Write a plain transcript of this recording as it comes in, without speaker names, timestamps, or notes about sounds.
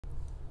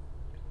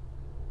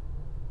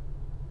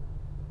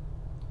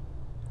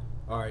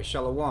Alright,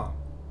 Shalom.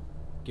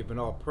 Giving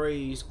all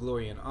praise,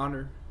 glory, and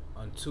honor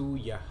unto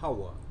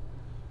Yahweh.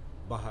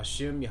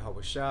 Bahashim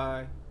Yahweh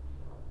Shai.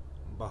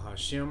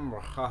 Bahashim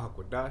Racha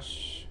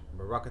HaKodash.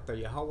 Barakatah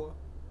Yahweh.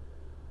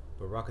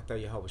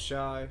 Barakatah Yahweh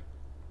Shai.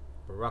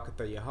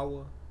 Barakatah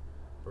Yahweh.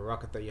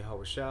 Barakatah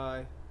Yahweh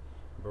Shai.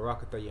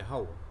 Barakatah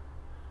Yahweh.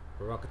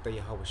 Barakatah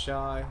Yahweh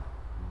Shai.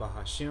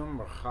 Bahashim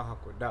Racha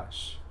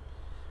HaKodash.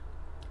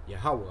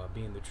 Yahweh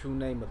being the true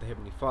name of the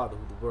Heavenly Father,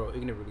 who the world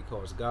ignorantly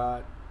calls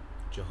God,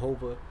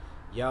 Jehovah,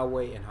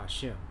 Yahweh, and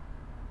Hashem.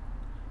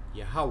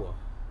 Yahweh,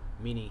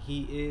 meaning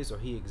He is or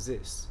He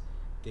exists,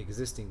 the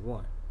existing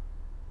one.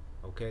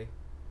 Okay?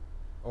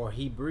 Or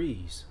He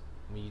breathes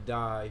when you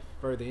dive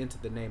further into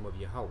the name of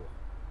Yahweh.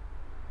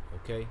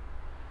 Okay?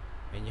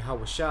 And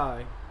Yahweh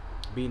Shai,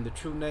 being the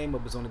true name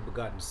of His only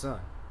begotten Son,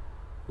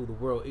 who the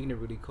world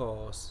ignorantly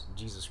calls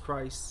Jesus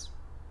Christ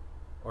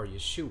or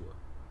Yeshua.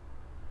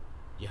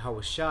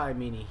 Yahweh Shai,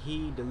 meaning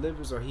He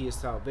delivers or He is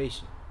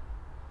salvation.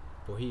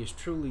 For He is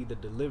truly the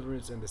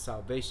deliverance and the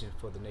salvation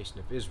for the nation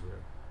of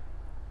Israel.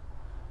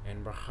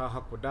 And Racha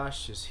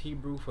HaKodash is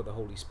Hebrew for the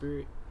Holy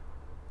Spirit.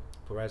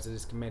 For as it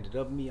is commanded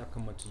of me, I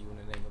come unto you in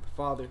the name of the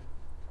Father,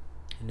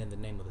 and in the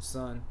name of the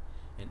Son,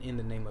 and in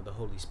the name of the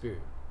Holy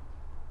Spirit.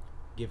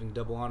 Giving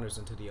double honors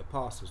unto the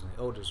apostles and the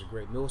elders of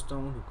Great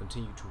Millstone, who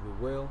continue to rule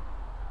well,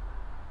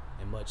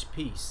 and much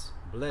peace,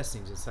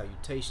 blessings, and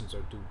salutations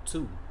are due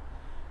to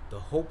the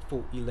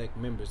hopeful elect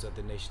members of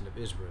the nation of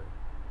Israel.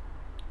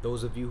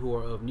 Those of you who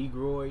are of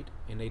Negroid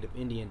and Native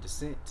Indian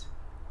descent,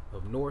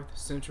 of North,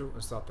 Central,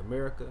 and South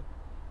America,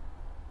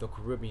 the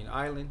Caribbean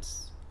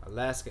islands,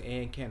 Alaska,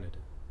 and Canada,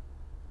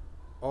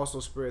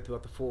 also spread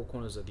throughout the four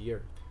corners of the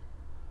earth,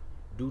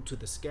 due to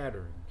the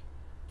scattering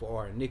for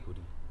our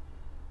iniquity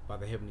by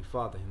the Heavenly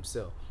Father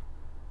Himself.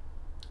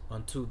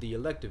 Unto the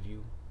elect of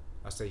you,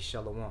 I say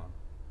Shalom.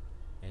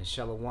 And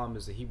Shalom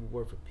is the Hebrew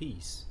word for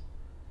peace.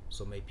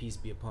 So may peace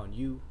be upon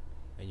you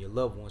and your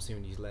loved ones here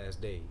in these last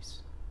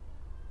days.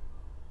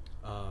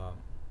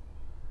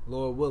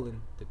 Lord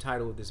willing, the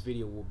title of this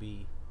video will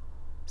be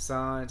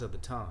Signs of the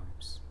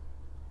Times.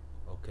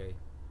 Okay.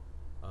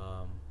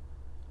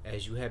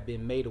 As you have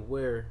been made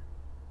aware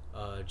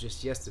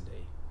just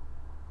yesterday,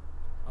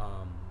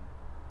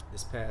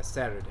 this past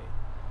Saturday,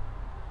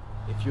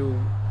 if you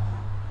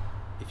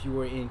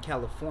were in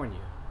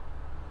California,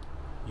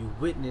 you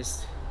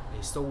witnessed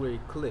a solar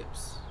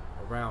eclipse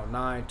around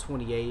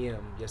 9:20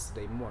 a.m.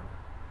 yesterday morning.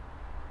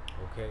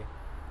 Okay,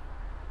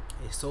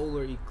 a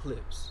solar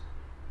eclipse.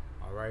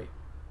 All right,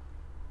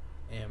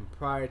 and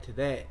prior to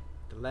that,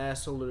 the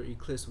last solar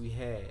eclipse we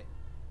had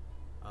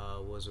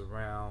was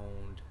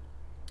around,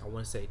 I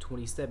want to say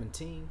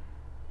 2017.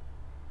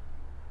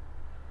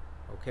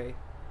 Okay,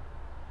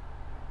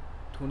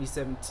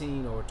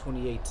 2017 or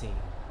 2018,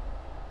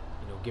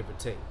 give or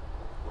take.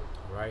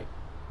 All right,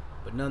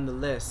 but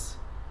nonetheless,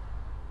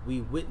 we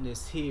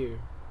witnessed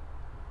here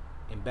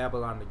in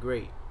Babylon the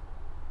Great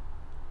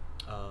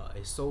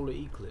a solar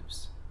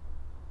eclipse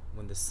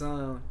when the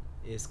sun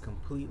is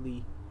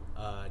completely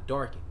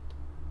darkened.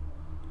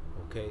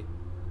 Okay,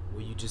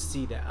 where you just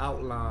see the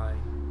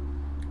outline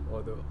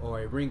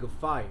or a ring of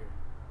fire,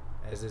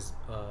 as is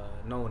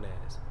known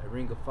as a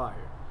ring of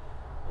fire.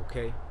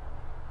 Okay,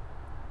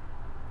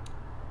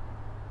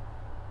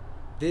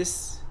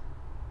 this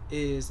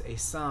is a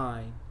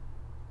sign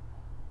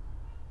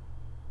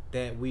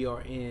that we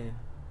are in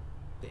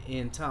the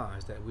end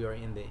times, that we are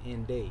in the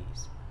end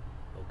days.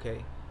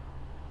 Okay,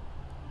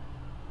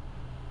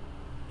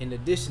 in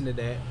addition to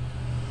that,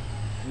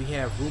 we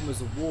have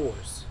rumors of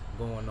wars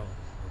going on,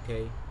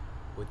 okay,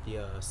 with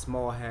the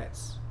small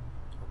hats,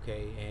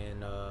 okay,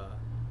 and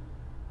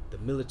the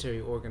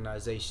military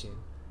organization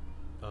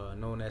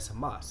known as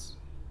Hamas.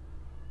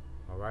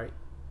 All right,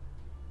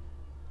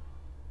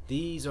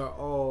 these are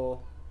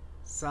all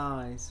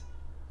signs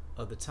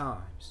of the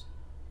times.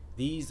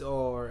 These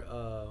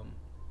are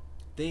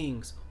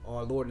things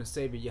our Lord and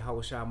Savior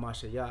Yahweh Shai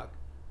Mashiach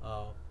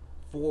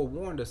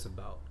forewarned us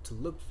about to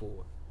look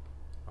for.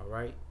 All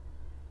right,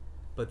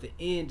 but the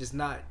end is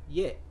not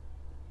yet.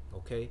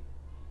 Okay,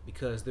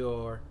 because there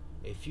are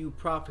a few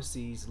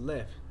prophecies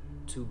left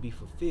to be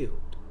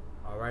fulfilled.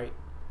 All right,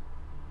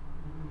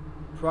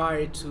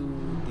 prior to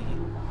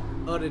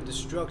the utter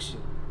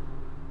destruction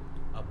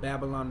of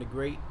Babylon the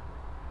Great.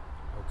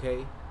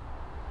 Okay,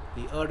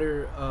 the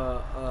utter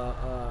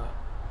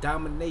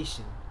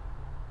domination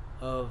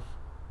of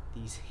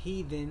these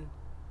heathen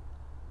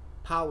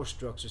power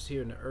structures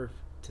here in the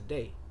earth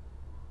today.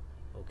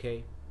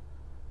 Okay,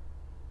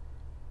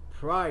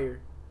 prior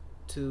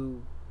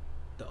to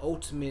the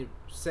ultimate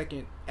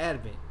second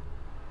advent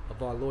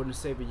of our Lord and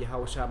Savior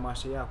Yahweh Shai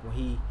Mashiach, when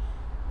He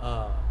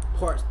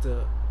parts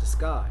the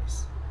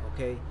skies,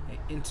 okay, and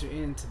enter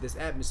into this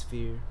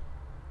atmosphere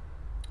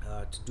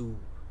to do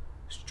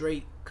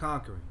straight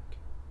conquering.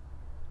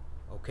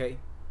 Okay,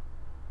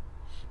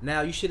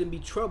 now you shouldn't be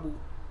troubled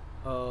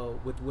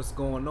with what's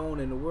going on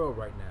in the world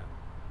right now,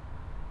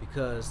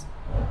 because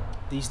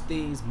these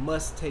things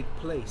must take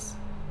place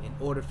in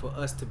order for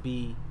us to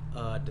be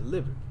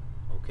delivered.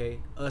 Okay,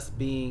 us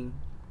being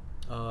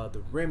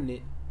the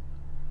remnant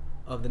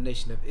of the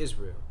nation of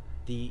Israel,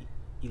 the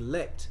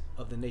elect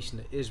of the nation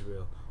of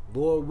Israel.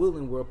 Lord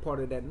willing, we're a part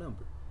of that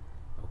number.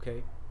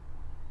 Okay?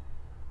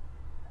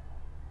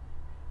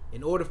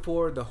 In order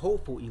for the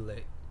hopeful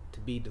elect to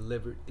be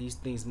delivered, these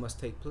things must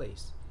take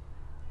place.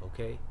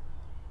 Okay?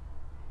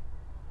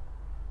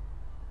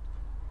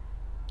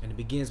 And it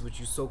begins with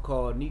you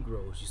so-called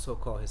Negroes, you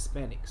so-called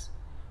Hispanics,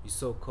 you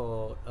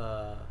so-called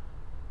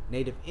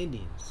Native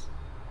Indians.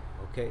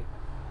 Okay?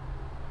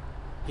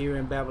 Here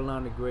in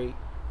Babylon the Great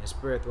and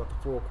spread throughout the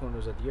four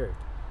corners of the earth.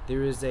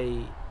 There is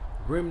a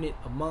remnant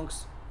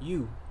amongst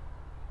you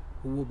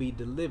who will be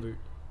delivered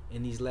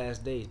in these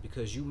last days,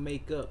 because you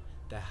make up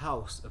the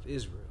house of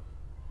Israel.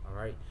 All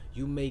right,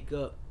 you make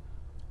up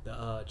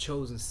the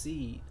chosen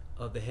seed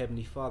of the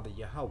Heavenly Father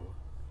Yahweh.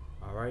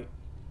 All right,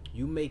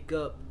 you make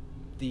up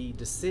the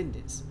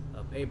descendants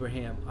of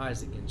Abraham,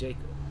 Isaac, and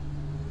Jacob.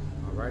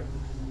 All right,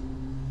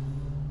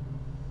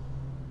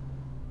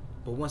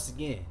 but once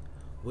again,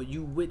 what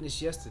you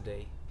witnessed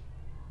yesterday,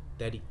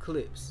 that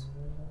eclipse,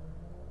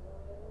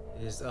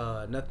 is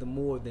nothing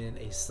more than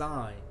a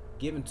sign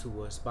given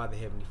to us by the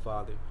Heavenly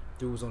Father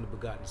through His only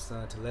begotten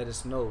Son to let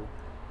us know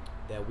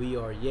that we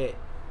are yet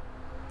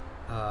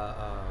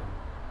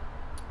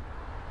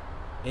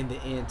in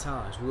the end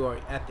times. We are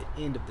at the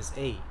end of this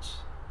age.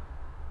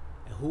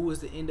 And who is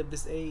the end of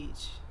this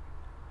age?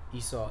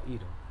 Esau,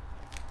 Edom.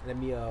 Let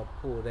me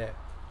pull that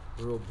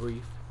real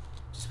brief,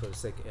 just for the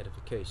sake of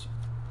edification.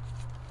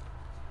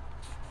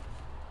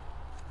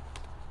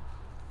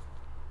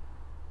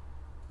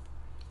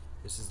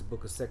 This is the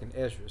book of 2nd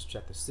Ezra,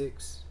 chapter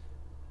 6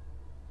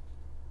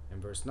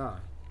 and verse 9.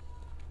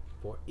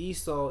 For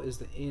Esau is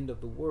the end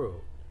of the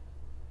world.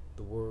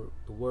 The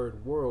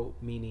word world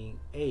meaning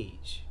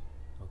age.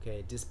 Okay,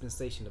 a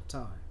dispensation of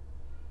time.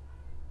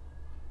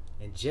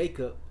 And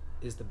Jacob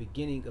is the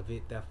beginning of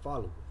it that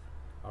followeth.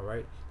 All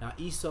right. Now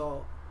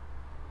Esau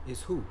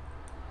is who?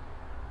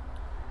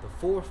 The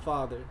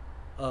forefather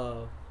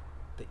of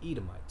the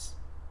Edomites.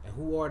 And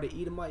who are the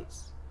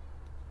Edomites?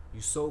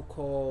 You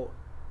so-called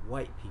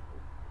white people.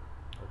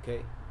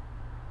 Okay?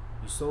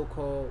 You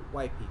so-called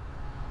white people.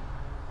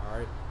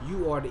 Alright?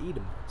 You are the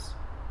Edomites.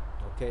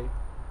 Okay?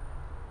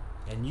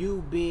 And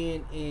you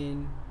being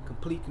in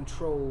complete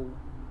control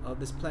of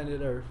this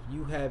planet Earth,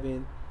 you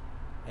having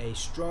a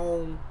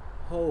strong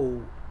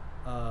hold,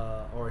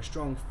 or a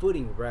strong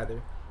footing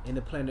rather, in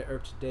the planet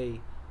Earth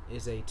today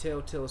is a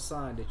telltale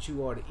sign that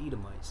you are the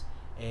Edomites.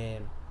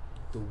 And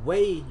the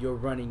way you're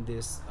running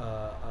this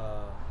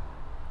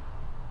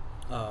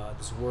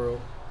this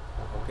world,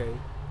 okay,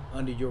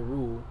 under your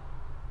rule,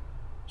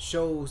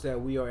 shows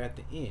that we are at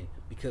the end,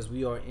 because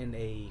we are in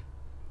a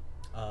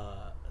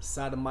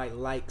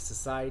sodomite-like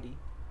society.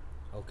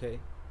 Okay,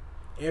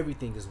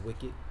 everything is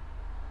wicked.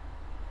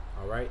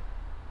 All right,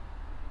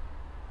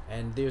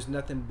 and there's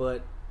nothing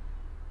but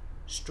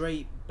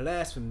straight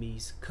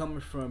blasphemies coming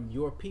from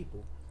your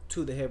people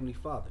to the Heavenly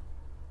Father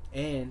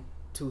and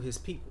to His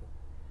people.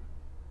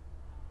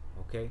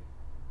 Okay,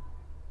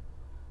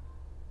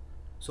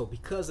 so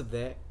because of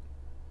that,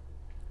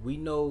 we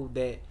know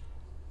that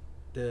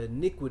the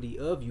iniquity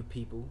of you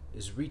people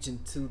is reaching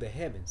to the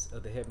heavens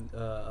of the heaven,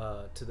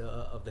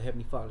 of the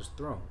Heavenly Father's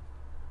throne.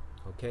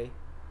 Okay,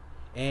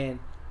 and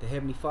the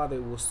Heavenly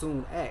Father will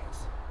soon act.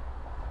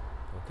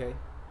 Okay,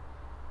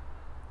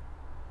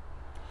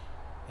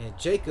 and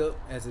Jacob,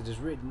 as it is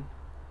written,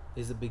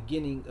 is the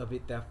beginning of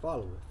it that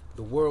followeth,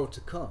 the world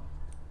to come,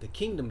 the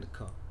kingdom to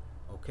come.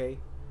 Okay,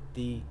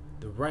 the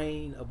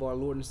reign of our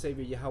Lord and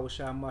Savior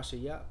Yahushua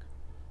Mashiach.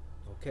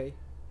 Okay,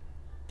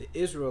 the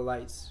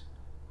Israelites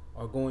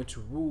are going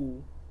to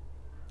rule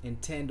in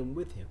tandem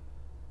with Him.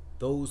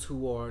 Those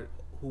who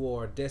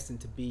are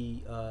destined to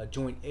be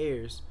joint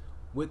heirs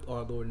with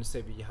our Lord and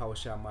Savior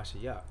Yahushua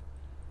Mashiach,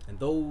 and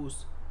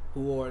those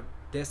who are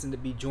destined to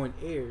be joint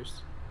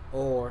heirs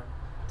are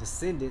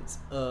descendants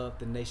of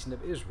the nation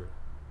of Israel.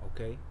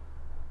 Okay,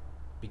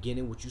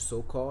 beginning with you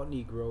so-called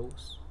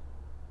Negroes,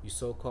 you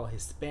so-called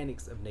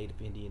Hispanics of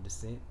Native Indian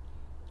descent,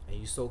 and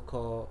you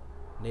so-called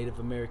Native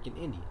American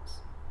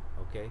Indians,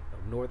 okay,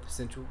 of North,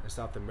 Central, and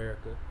South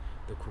America,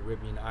 the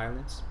Caribbean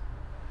islands,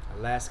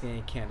 Alaska,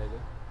 and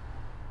Canada,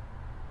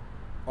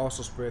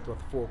 also spread throughout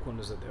the four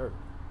corners of the earth.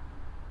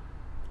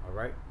 All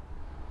right,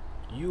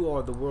 you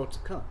are the world to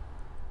come.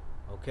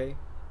 Okay,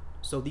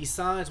 so these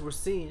signs we're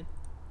seeing,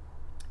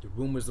 the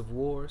rumors of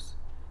wars,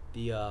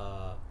 the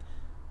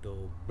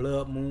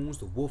blood moons,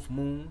 the wolf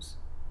moons,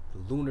 the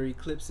lunar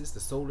eclipses,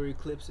 the solar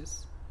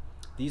eclipses,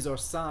 these are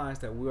signs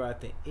that we're at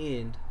the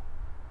end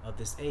of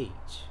this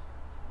age.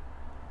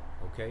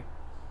 Okay,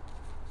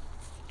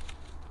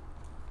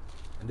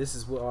 and this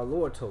is what our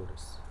Lord told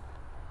us.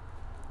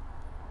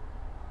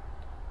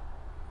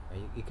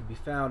 And it can be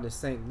found in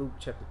St. Luke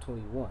chapter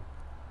 21.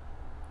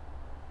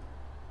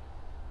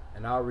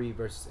 And I'll read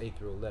verses 8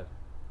 through 11.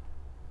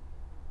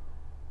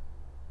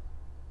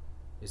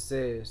 It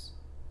says,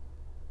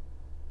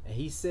 and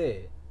He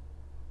said,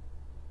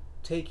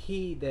 Take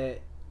heed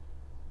that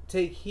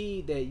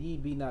ye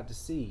be not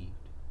deceived,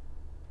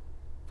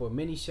 for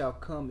many shall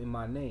come in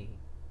my name,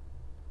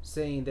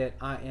 saying that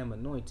I am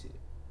anointed,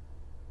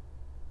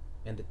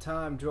 and the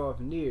time draweth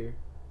near,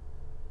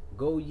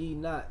 go ye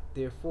not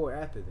therefore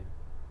after them.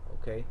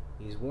 Okay?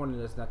 He's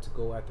warning us not to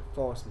go after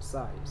false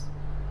messiahs.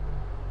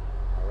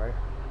 Alright?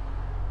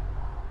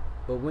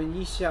 But when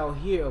ye shall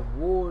hear of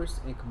wars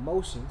and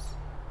commotions,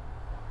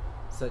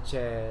 such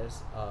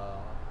as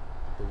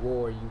the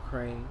war in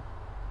Ukraine,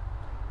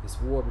 this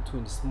war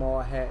between the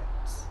small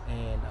hats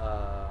and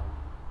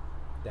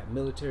that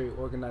military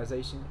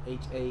organization,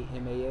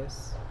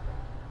 HAMAS.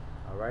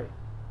 Alright?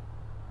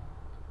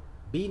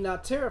 Be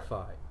not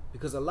terrified,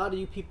 because a lot of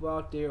you people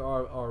out there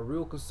are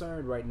real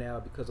concerned right now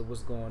because of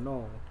what's going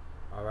on.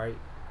 Alright?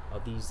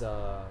 Of these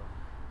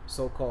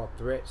so-called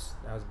threats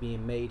that was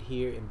being made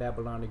here in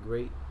Babylon the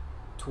Great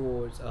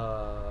towards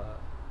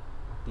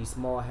these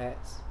small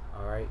hats.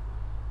 Alright?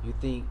 You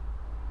think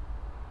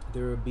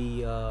there will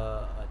be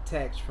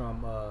attacks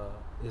from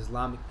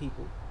Islamic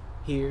people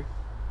here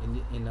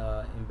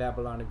in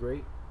Babylon the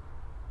Great.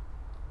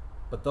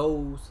 But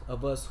those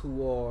of us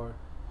who are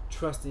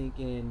trusting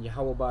in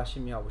Yahweh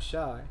Ba'ashem Yahweh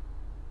Shai,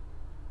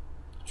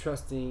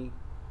 trusting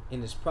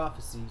in his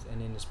prophecies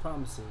and in his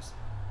promises,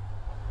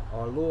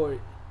 our Lord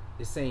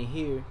is saying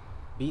here,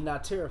 be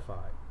not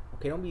terrified.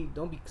 Okay,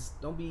 don't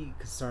be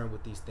concerned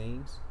with these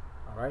things.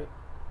 All right,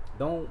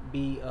 don't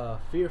be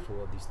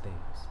fearful of these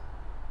things.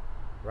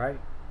 Right?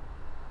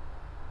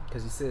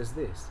 Because he says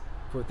this,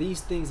 for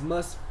these things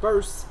must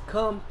first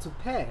come to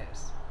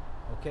pass.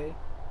 Okay,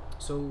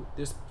 so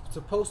there's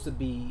supposed to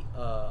be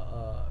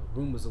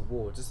rumors of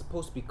wars. There's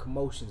supposed to be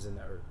commotions in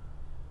the earth.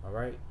 All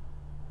right,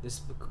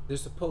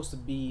 there's supposed to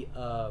be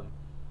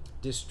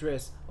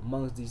distress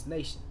amongst these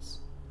nations.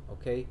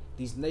 Okay,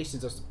 these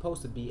nations are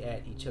supposed to be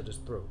at each other's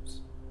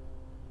throats.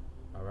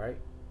 All right,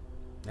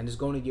 and it's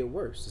going to get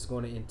worse. It's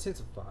going to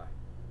intensify.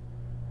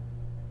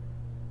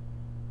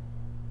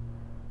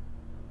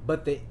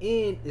 But the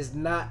end is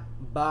not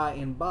by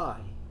and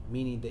by,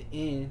 meaning the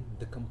end,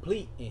 the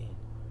complete end,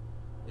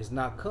 is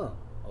not come.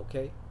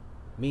 Okay,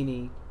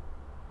 meaning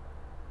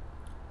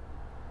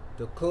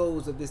the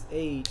close of this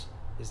age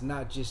is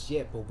not just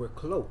yet, but we're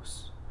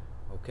close.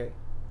 Okay,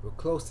 we're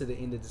close to the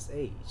end of this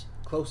age,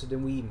 closer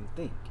than we even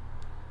think.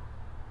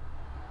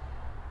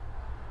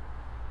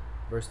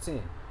 Verse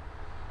 10.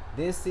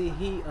 Then said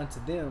he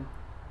unto them,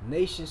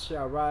 nation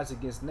shall rise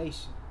against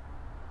nation,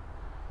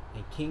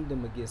 and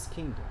kingdom against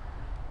kingdom,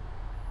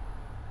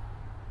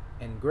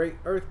 and great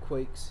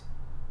earthquakes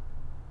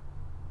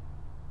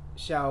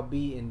shall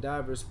be in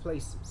divers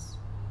places,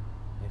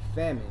 and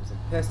famines and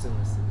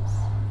pestilences,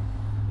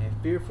 and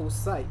fearful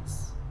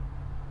sights,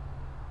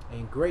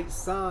 and great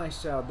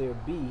signs shall there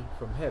be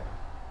from heaven.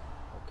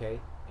 Okay,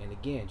 and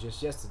again,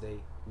 just yesterday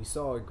we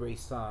saw a great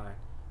sign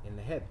in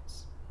the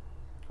heavens.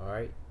 All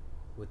right,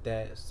 with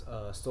that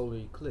solar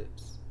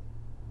eclipse.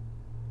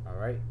 All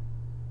right,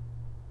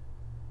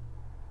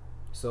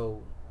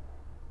 so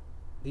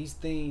these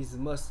things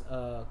must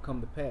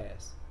come to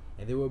pass,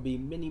 and there will be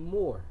many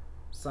more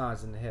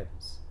signs in the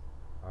heavens.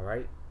 All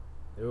right,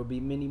 there will be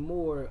many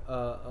more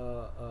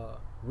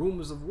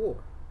rumors of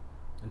war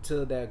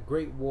until that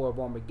great war of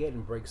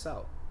Armageddon breaks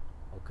out.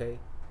 Okay,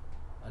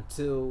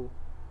 until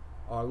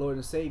our Lord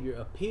and Savior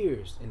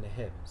appears in the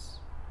heavens.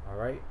 All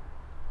right,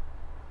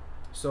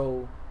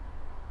 so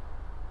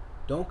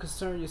don't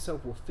concern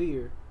yourself with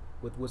fear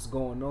with what's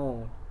going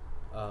on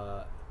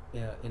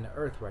in the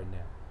earth right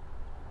now.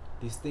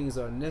 These things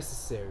are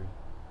necessary,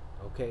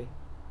 okay,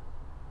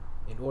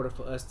 in order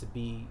for us to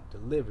be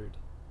delivered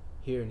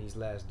here in these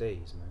last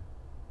days, man.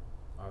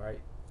 All right,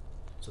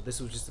 so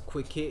this was just a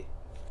quick hit.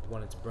 I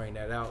wanted to bring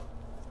that out.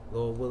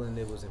 Lord willing,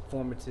 it was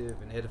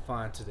informative and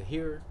edifying to the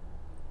hearer,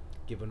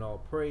 giving all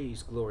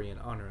praise, glory,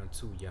 and honor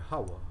unto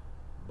Yahweh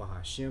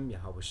Ba'ashem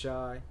Yahweh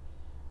Shai,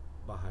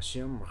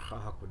 Ba'ashem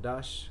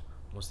Rachahakwadash.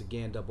 Once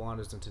again, double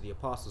honors unto the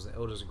apostles and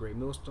elders of Great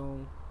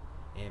Millstone,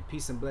 and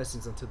peace and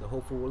blessings unto the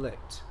hopeful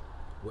elect,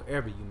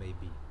 wherever you may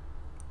be.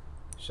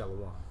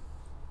 Shalom.